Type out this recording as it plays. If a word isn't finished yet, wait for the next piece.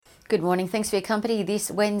Good morning. Thanks for your company. This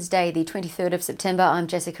Wednesday, the 23rd of September, I'm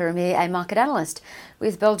Jessica Amir, a market analyst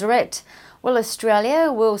with Bell Direct. Well, Australia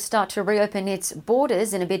will start to reopen its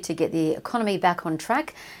borders in a bid to get the economy back on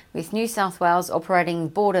track, with New South Wales operating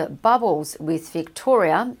border bubbles with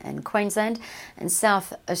Victoria and Queensland, and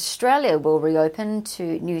South Australia will reopen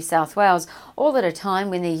to New South Wales, all at a time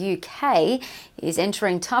when the UK is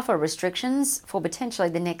entering tougher restrictions for potentially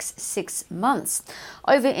the next 6 months.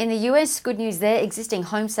 Over in the US, good news there, existing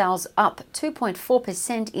home sales up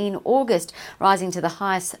 2.4% in August, rising to the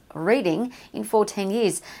highest reading in 14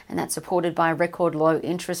 years, and that's supported by record low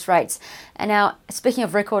interest rates. And now, speaking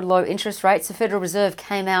of record low interest rates, the Federal Reserve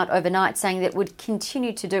came out overnight saying that it would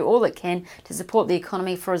continue to do all it can to support the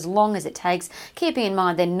economy for as long as it takes, keeping in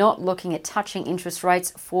mind they're not looking at touching interest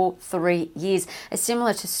rates for 3 years. A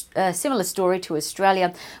similar story to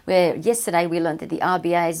Australia, where yesterday we learned that the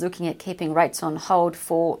RBA is looking at keeping rates on hold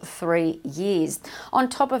for 3 years. On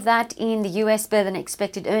top of that, in the US, better than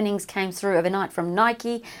expected earnings came through overnight from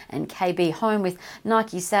Nike and KB Home, with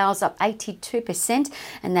Nike sales up 82%,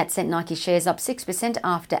 and that sent Nike shares up 6%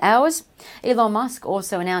 after hours. Elon Musk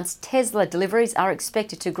also announced Tesla deliveries are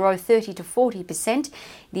expected to grow 30 to 40%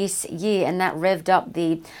 this year, and that revved up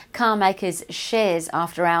the car makers' shares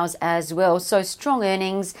after hours as well. So strong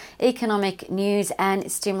earnings, economic news and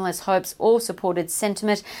stimulus hopes all supported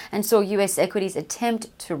sentiment and saw US equities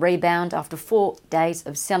attempt to rebound after 4 days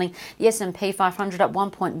of selling. The S&P 500 up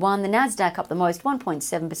 1.1%, the Nasdaq up the most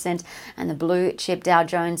 1.7%, and the blue chip Dow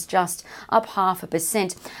Jones just up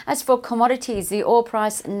 0.5%. As for commodities, the oil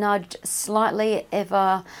price nudged slightly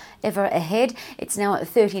ever ahead. It's now at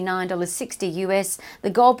 $39.60 US. The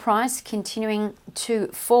gold price continuing to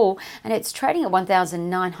fall, and it's trading at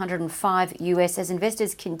 $1,905 US as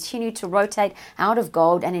investors continue to rotate out of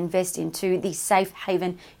gold and invest into the safe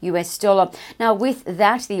haven US dollar. Now, with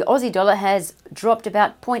that, the Aussie dollar has dropped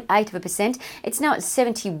about 0.8%. It's now at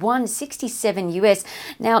 71.67 US.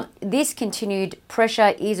 Now, this continued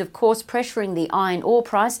pressure is, of course, pressuring the iron ore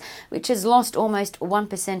price, which has lost almost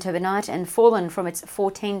 1% overnight and fallen from its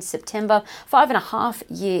 14 September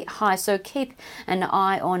 5.5-year high. So keep an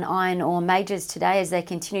eye on iron ore majors today as they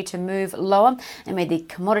continue to move lower amid the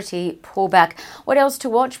commodity pullback. What else to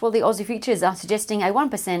watch? Well, the Aussie futures are suggesting a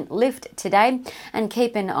 1% lift today, and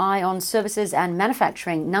keep an eye on services and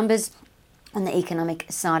manufacturing numbers. On the economic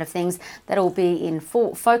side of things, that'll be in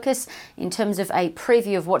full focus in terms of a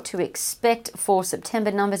preview of what to expect for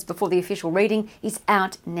September numbers before the official reading is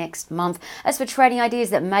out next month. As for trading ideas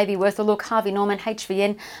that may be worth a look, Harvey Norman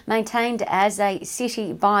HVN maintained as a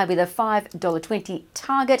city buy with a $5.20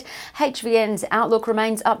 target. HVN's outlook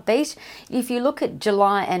remains upbeat. If you look at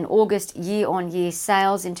July and August year-on-year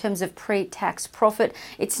sales in terms of pre-tax profit,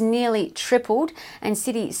 it's nearly tripled, and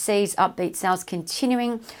City sees upbeat sales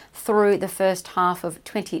continuing through the first half of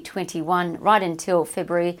 2021 right until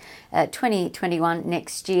February 2021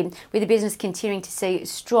 next year, with the business continuing to see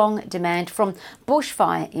strong demand from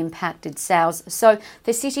bushfire impacted sales. So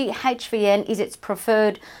for City, HVN is its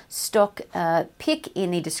preferred stock pick in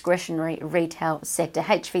the discretionary retail sector.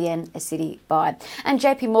 HVN a City buy. And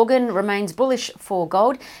JP Morgan remains bullish for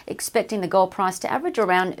gold, expecting the gold price to average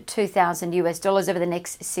around $2,000 US over the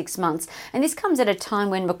next 6 months. And this comes at a time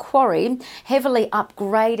when Macquarie heavily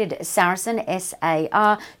upgraded Saracen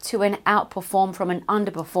SAR to an outperform from an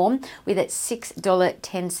underperform, with its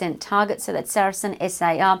 $6.10 target. So that's Saracen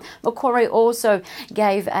SAR. Macquarie also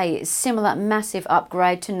gave a similar massive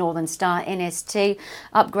upgrade to Northern Star NST,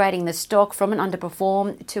 upgrading the stock from an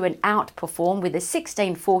underperform to an outperform with a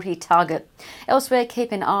 $16.40 target. Elsewhere,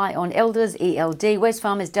 keep an eye on Elders ELD,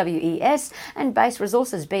 Wesfarmers WES, and Base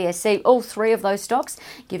Resources BSC. All three of those stocks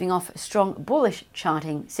giving off strong bullish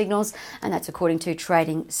charting signals, and that's according to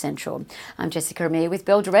Trading Central. I'm Jessica Amir with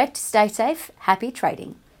Bell Direct. Stay safe. Happy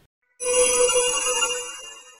trading.